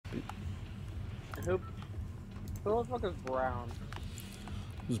Who the fuck is Brown?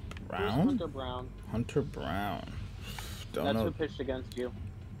 Who's Who's Brown? Hunter Brown? Hunter Brown. Don't That's know. who pitched against you.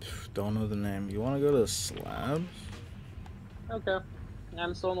 Don't know the name. You want to go to Slabs? Okay.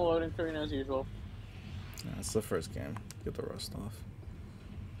 I'm still in the loading screen as usual. Yeah, it's the first game. Get the rust off.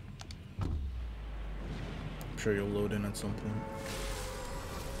 I'm sure you'll load in at some point.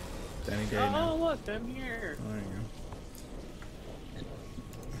 Any day now. Oh, look, I'm here. Oh, there you go.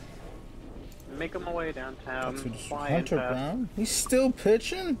 Making my way downtown. Hunter Brown? He's still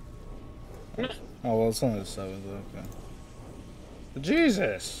pitching? Oh, well, it's only the 7th. Okay. But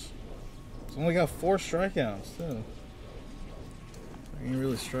Jesus! He's only got 4 strikeouts, too. He ain't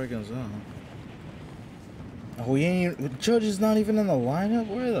really striking us out. Oh, he ain't. Judge is not even in the lineup?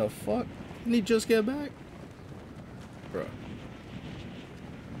 Where the fuck? Didn't he just get back? Bro.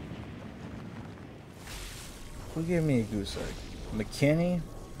 Who gave me a goose egg? McKinney?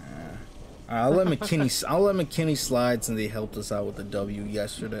 I'll let McKinney slide since he helped us out with the W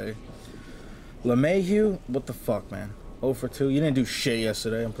yesterday. LeMahieu? What the fuck, man? 0 for 2. You didn't do shit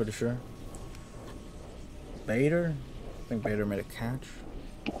yesterday, I'm pretty sure. Bader? I think Bader made a catch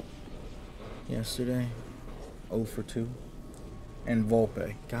yesterday. 0 for 2. And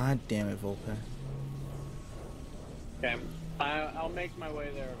Volpe. God damn it, Volpe. Okay. I'll make my way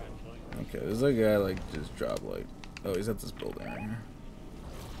there eventually. Okay, there's a guy like just dropped like. Oh, he's at this building right here.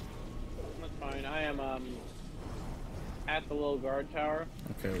 That's fine. I am at the little guard tower.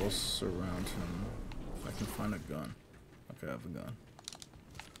 Okay, we'll surround him. If I can find a gun. Okay, I have a gun.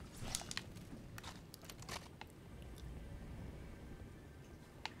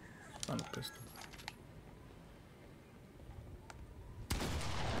 Found a pistol.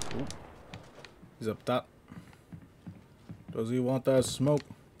 Ooh. He's up top. Does he want that smoke?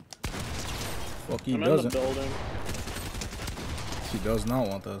 Fuck, he doesn't. In the building. He does not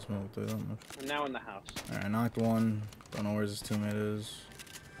want that smoke. I'm now in the house. Alright, I knocked one. Don't know where his teammate is.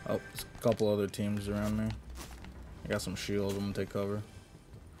 Oh, there's a couple other teams around me. I got some shields. I'm gonna take cover.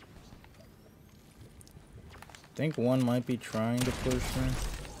 I think one might be trying to push me.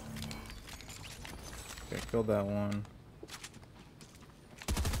 Okay, killed that one.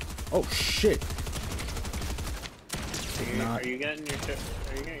 Oh shit! Are you getting your ship?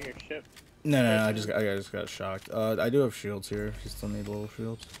 Are you getting your ship? No, I just got shocked. I do have shields here. If you still need little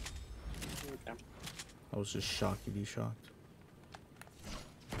shields. Okay. I was just shocked to be shocked.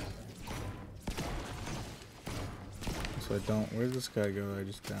 So I don't. Where'd this guy go? I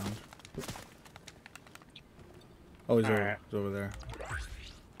just downed. Oh, he's over. He's over there.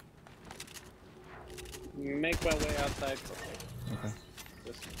 Make my way outside. Okay.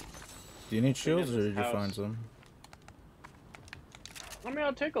 Do you need shields, or did you find some? I mean,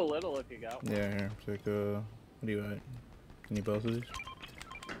 I'll take a little if you got one. Yeah, here. Take what do you want? You need both of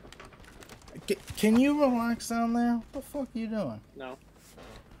these? Can you relax down there? What the fuck are you doing? No.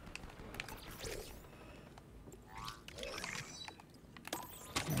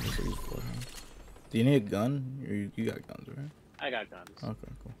 Do you need a gun? You got guns, right? I got guns.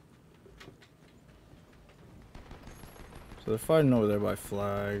 Okay, cool. So they're fighting over there by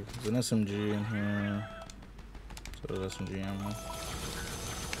flag. There's an SMG in here. So there's SMG ammo.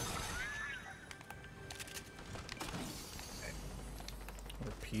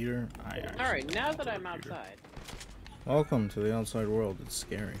 Peter. Alright, now that I'm outside. Welcome to the outside world. It's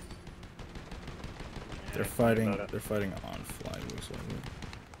scary. They're fighting on flag, looks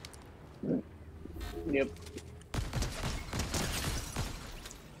like. Yep.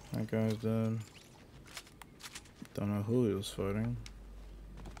 That guy's dead. Don't know who he was fighting.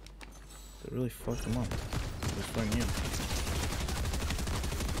 They really fucked him up. He was fighting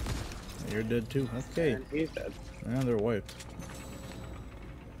you. You're dead too. Okay. And he's dead. Yeah, they're wiped.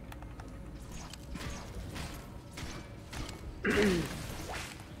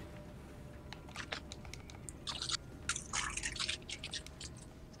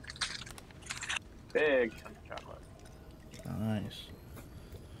 Big chunk of chocolate. Nice.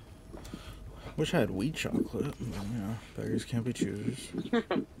 Wish I had wheat chocolate, but you know, beggars can't be choosers.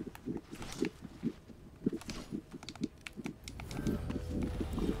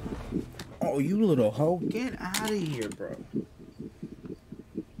 Oh, you little hoe, get out of here, bro.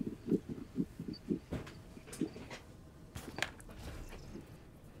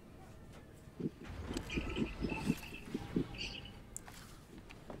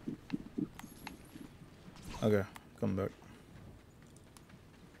 Okay, come back.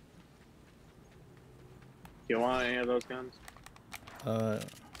 You want any of those guns?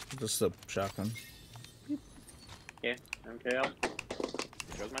 Just a shotgun. Yeah, MKL.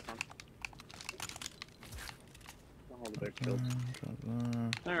 Goes my phone. I'll hold the big shield.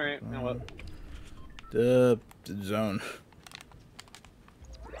 Alright, now what? The zone.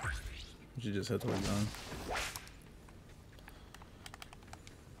 She just hit the zone.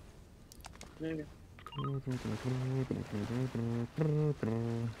 Maybe.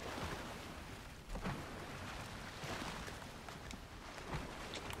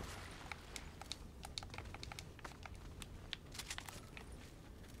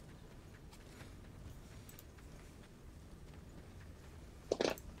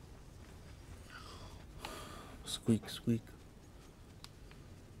 Squeak, squeak.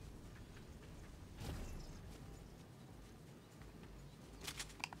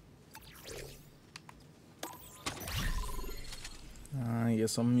 I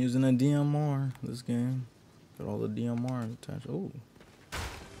guess I'm using a DMR this game. Got all the DMR attached. Oh.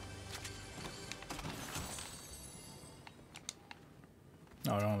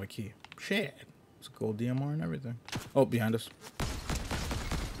 No, I don't have a key. Shit. It's a gold DMR and everything. Oh, behind us.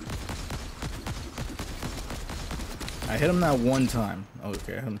 I hit him that one time. Oh,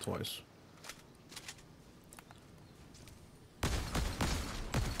 okay, I hit him twice.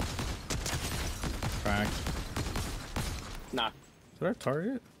 Cracked. Nah. Is that our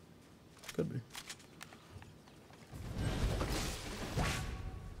target? Could be.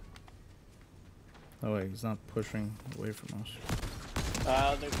 Oh wait, he's not pushing away from us.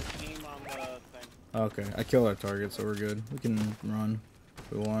 There's a team on the thing. Okay, I killed our target, so we're good. We can run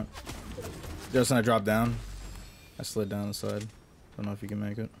if we want. Just when I drop down, I slid down the side. Don't know if you can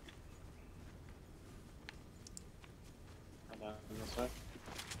make it. Down this way.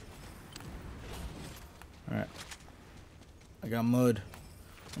 Alright. I got mud.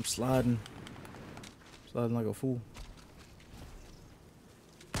 I'm sliding. Sliding like a fool.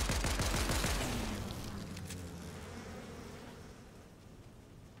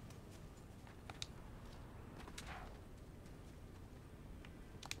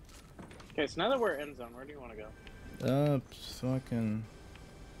 Okay, so now that we're in zone, where do you want to go? Fucking.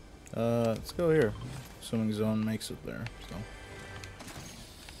 Let's go here. Assuming zone makes it there, so.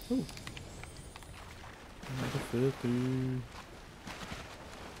 Ooh. 50.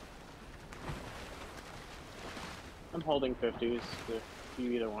 I'm holding 50s if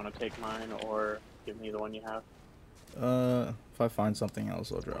you either want to take mine or give me the one you have. If I find something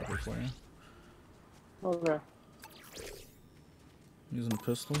else, I'll drop it for you. Okay. Using a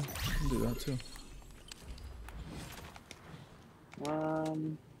pistol, I can do that too.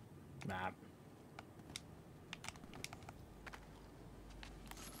 Map.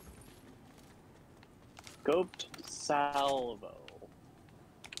 Scoped salvo.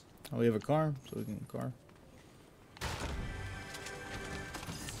 Oh, we have a car, so we can get a car.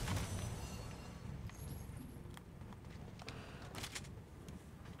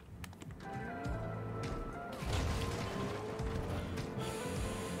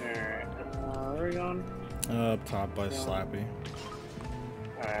 Alright, where are we going? Up top by Slappy.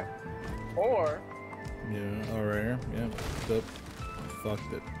 Alright. Or... Yeah, oh, right here. Yeah, yep.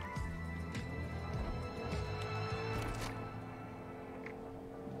 Fucked it.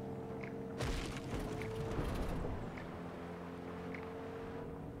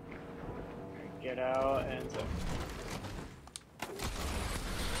 Get out and...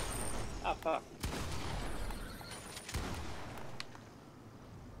 Ah, fuck.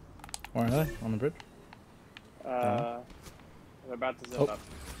 Where are they? On the bridge? They're about to zip up.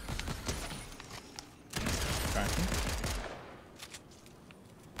 Cracking.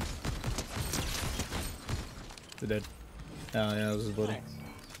 They're dead. Oh, yeah, this is buddy. Nice.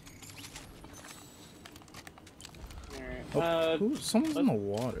 Alright, Oh, someone's in the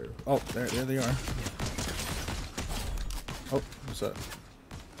water. Oh, there they are. Oh, what's that?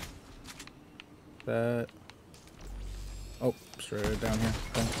 That. Oh, straight down here.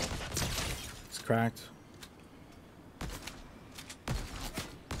 Oh. It's cracked.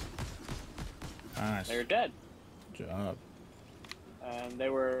 Nice. They're dead. Good job. And they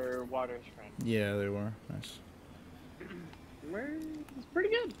were Water's friend. Yeah, they were. Nice. It's pretty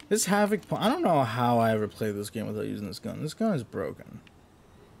good. This Havoc, I don't know how I ever played this game without using this gun. This gun is broken.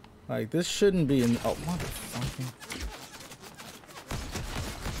 Like, this shouldn't be in. Oh, motherfucking.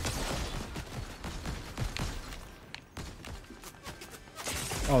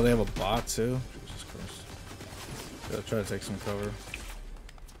 Oh, they have a bot too? Jesus Christ. Gotta try to take some cover.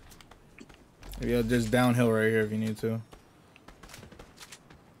 Yeah, there's downhill right here if you need to.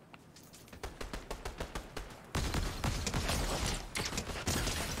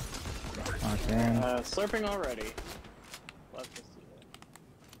 Slurping already. Love to see it.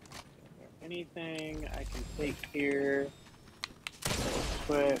 Is there anything I can take here?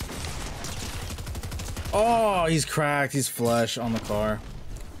 Quick. Oh, he's cracked. He's flesh on the car.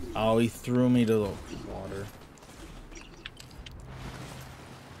 Oh, he threw me to the water.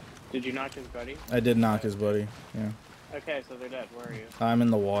 Did you knock his buddy? I did knock his buddy, yeah. Okay, so they're dead. Where are you? I'm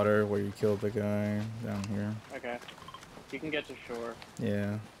in the water where you killed the guy down here. Okay. You can get to shore.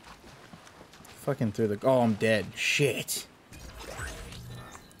 Yeah. Fucking through the... Oh, I'm dead. Shit.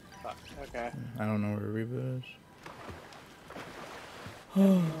 Fuck. Okay. I don't know where Reba is.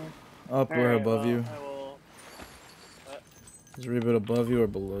 Up or above you? I will... What? Is Reba above you or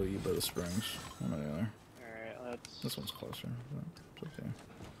below you by the springs? One or the other. Alright, let's... This one's closer. It's okay.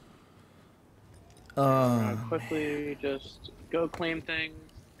 quickly just go claim things.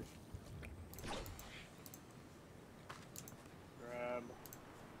 Grab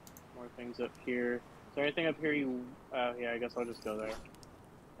more things up here. Is there anything up here you... yeah, I guess I'll just go there.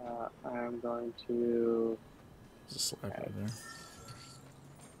 I'm going to... There's a slab right there.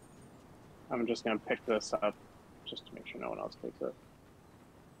 I'm just going to pick this up just to make sure no one else takes it.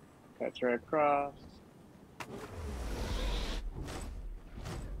 Okay, it's right across.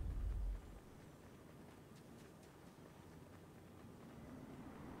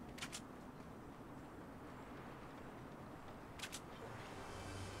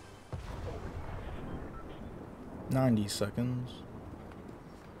 $90 seconds.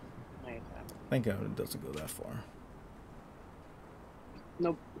 Nice. Thank God it doesn't go that far.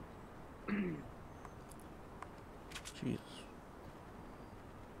 Nope. Jesus.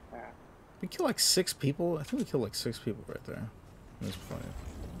 Ah. We killed like 6 people. I think we killed like 6 people right there. In this fight.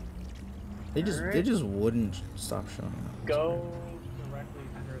 They just wouldn't stop showing up. Go directly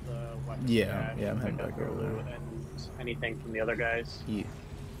under the weapon. Yeah, I'm heading back over there. And anything from the other guys. Yeah.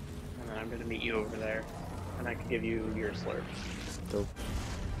 And then I'm gonna meet you over there. And I can give you your slurp. Dope.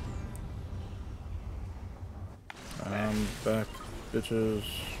 I'm back, bitches.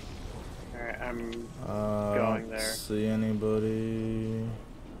 Alright, I'm going there. See anybody?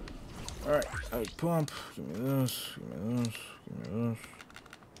 Alright, pump. Give me this. Give me this. Give me this.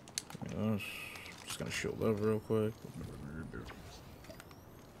 Give me this. Just gonna shield up real quick.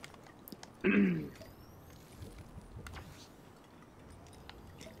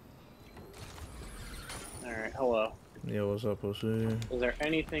 Alright, hello. Yeah, what's up, OC? Is there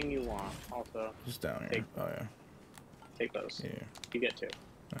anything you want also? Just down here. Oh, yeah. Take those. Yeah. You get 2.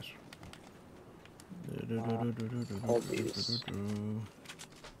 Nice. Hold these.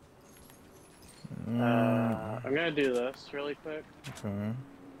 I'm gonna do this really quick. Okay.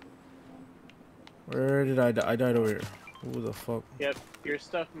 Where did I die? I died over here. Who the fuck? Yep, your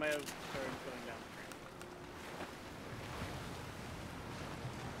stuff might have started going down.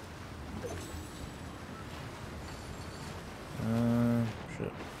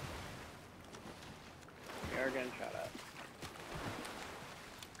 Shit. We are getting shot at.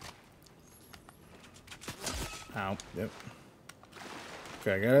 Ow. Yep.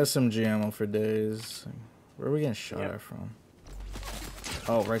 Okay, I got SMG ammo for days. Where are we getting shot at from?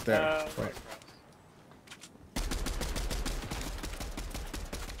 Oh, right there. Right.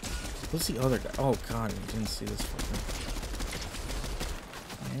 Who's the other guy? Oh god, you didn't see this fucking...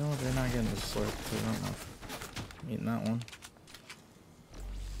 You know what? They're not getting this sword too. I don't know. I'm eating that one.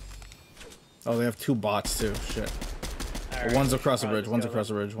 Oh, they have 2 bots too. Shit. Right, one's across the bridge. One's across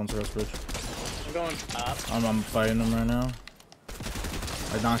the bridge. One's across the bridge. I'm going up. I'm fighting them right now.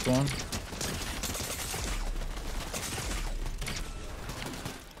 I knocked one.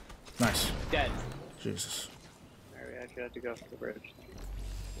 Nice. Dead. Jesus. Alright, we actually have to go for the bridge.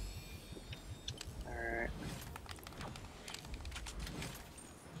 Alright.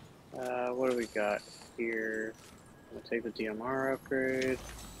 What do we got here? I'm gonna take the DMR upgrade.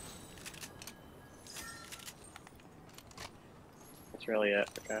 That's really it,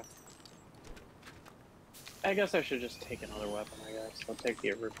 okay. I guess I should just take another weapon, I guess. I'll take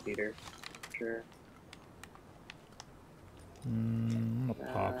the repeater. Sure. I'm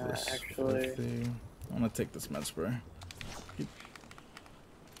gonna pop this. Actually... 50. I'm gonna take this med spray.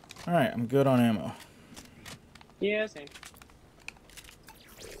 Alright, I'm good on ammo. Yeah, same.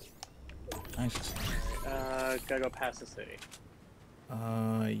 Nice. Gotta go past the city.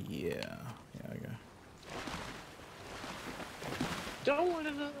 Yeah. Yeah, I got. Don't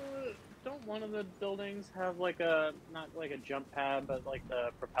one of the buildings have like a, not like a jump pad, but like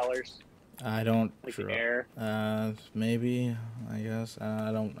the propellers? I don't like the air. Maybe, I guess.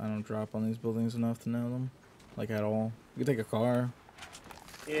 I don't drop on these buildings enough to know them, like at all. You can take a car.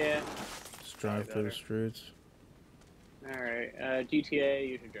 Yeah. Just drive through the streets. All right. GTA,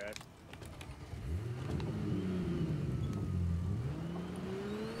 you should drive.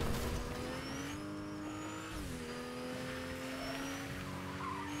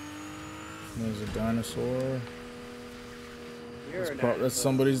 There's a dinosaur. You're a dinosaur. That's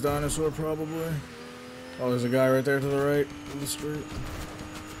somebody's dinosaur, probably. Oh, there's a guy right there to the right in the street.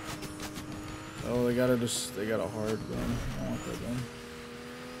 Oh, they got a hard gun. I want that gun.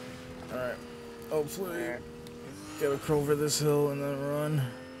 Alright. Hopefully, gotta over this hill and then run.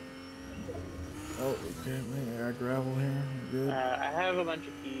 Oh, okay, I got gravel here. We're good. I have a bunch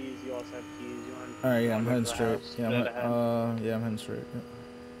of keys. You also have keys. You want? Alright, yeah, I'm heading straight. Yeah, I'm heading straight.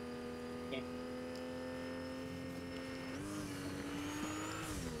 Yeah.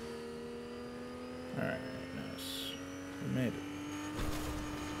 Alright, nice. We made it.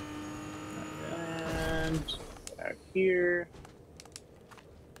 And back here.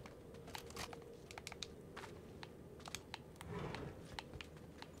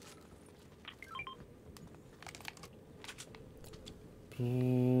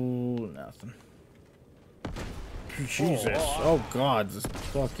 Ooh, nothing. Jesus. Oh god, this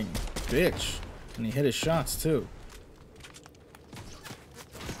fucking bitch. And he hit his shots too.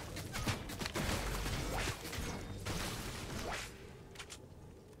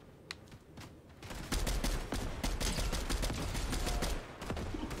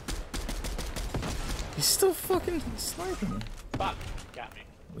 He's still fucking sniping me. Fuck, got me.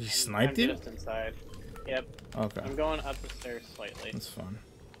 He sniped you? Just inside. Yep. Okay. I'm going up the stairs slightly. That's fine.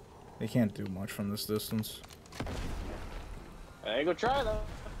 They can't do much from this distance. Hey, go try though.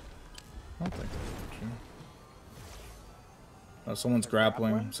 I don't think they can. Oh, someone's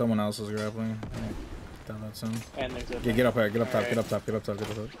grappling. Someone else is grappling. Yeah, that's him. And there's a Yeah, get up here. Get up top. Right. Get up top. Get up top. Get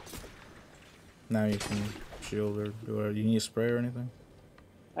up top. Now you can shield or do whatever. You need a spray or anything?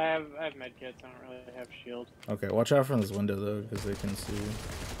 I have medkits. I don't really have shield. Okay, watch out from this window though, because they can see you.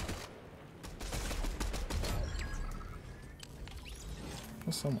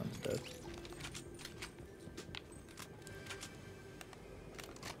 Well, someone's dead.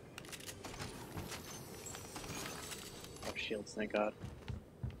 Oh, shields, thank God.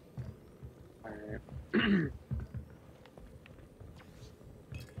 Alright. I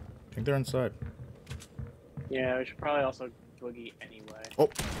think they're inside. Yeah, we should probably also boogie anyway. Oh,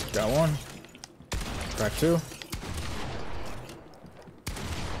 got one. Crack two.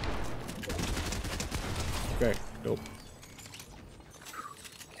 Okay, dope.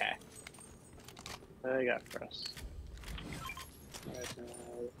 Okay. What do they got for us?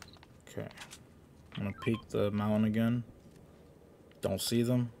 Okay. I'm gonna peek the mountain again. Don't see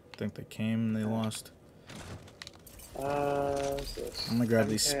them. Think they came and they lost. This I'm gonna grab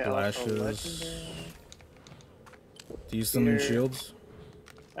these splashes. Do you still need shields?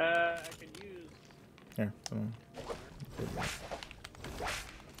 I could use. Here, come on.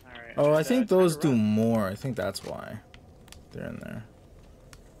 Alright. Oh, I think those do more. I think that's why they're in there.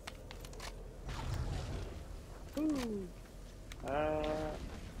 Ooh.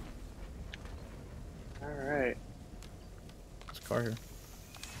 Alright. There's a car here.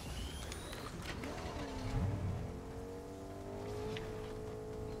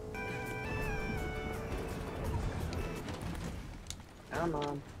 Come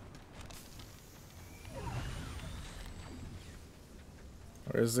on.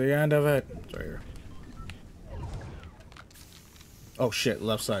 Where's the end of it? It's right here. Oh shit,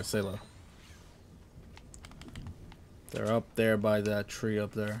 left side, stay low. They're up there by that tree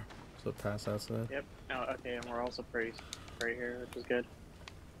up there. So pass outside. Yep. Oh, okay, and we're also pretty right here, which is good.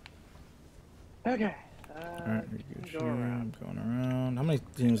 Okay. Alright, go around. Going around. How many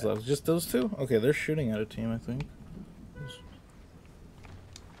teams left? Just those two? Okay, they're shooting at a team, I think.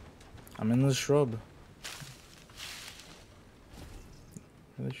 I'm in the shrub.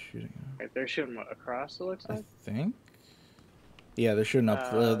 Where are they shooting at? Right, they're shooting what, across, it looks like? I think. Yeah, they're shooting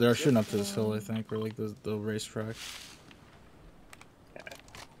up. They're shooting up to this hill, I think, or like the racetrack. Okay.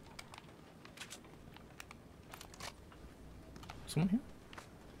 Someone here?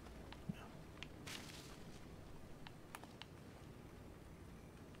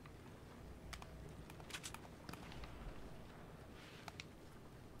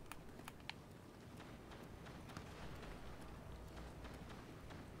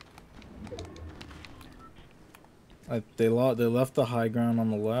 They left the high ground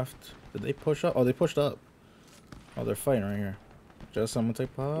on the left. Did they push up? Oh, they pushed up. Oh, they're fighting right here. Jess, I'm gonna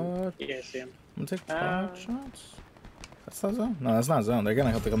take pot. Yeah, I see him. I'm gonna take pot shots. That's not zone. No, that's not zone. They're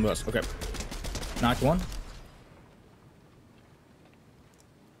gonna have to come to us. Okay. Knocked one.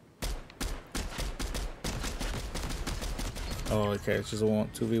 Oh, okay. It's just a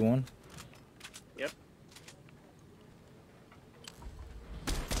 2v1. Yep.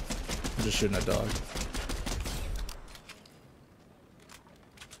 I'm just shooting a dog.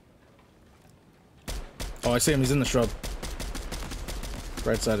 Oh, I see him. He's in the shrub.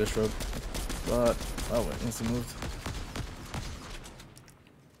 Right side of the shrub. But, oh wait, once he moved.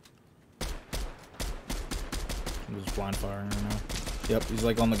 I'm just blind firing right now. Yep, he's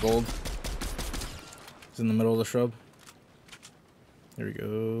like on the gold. He's in the middle of the shrub. There he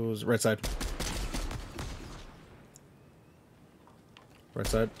goes. Right side. Right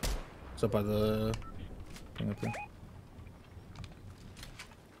side. It's up by the thing up here.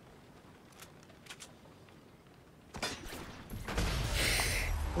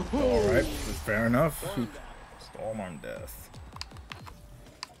 Alright, fair enough. Storm death.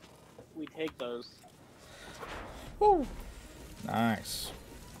 We take those. Woo! Nice.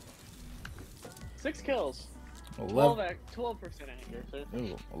 6 kills. 12. 12% accuracy.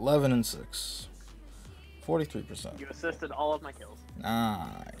 Ooh, 11 and 6. 43%. You assisted all of my kills.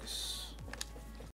 Nice.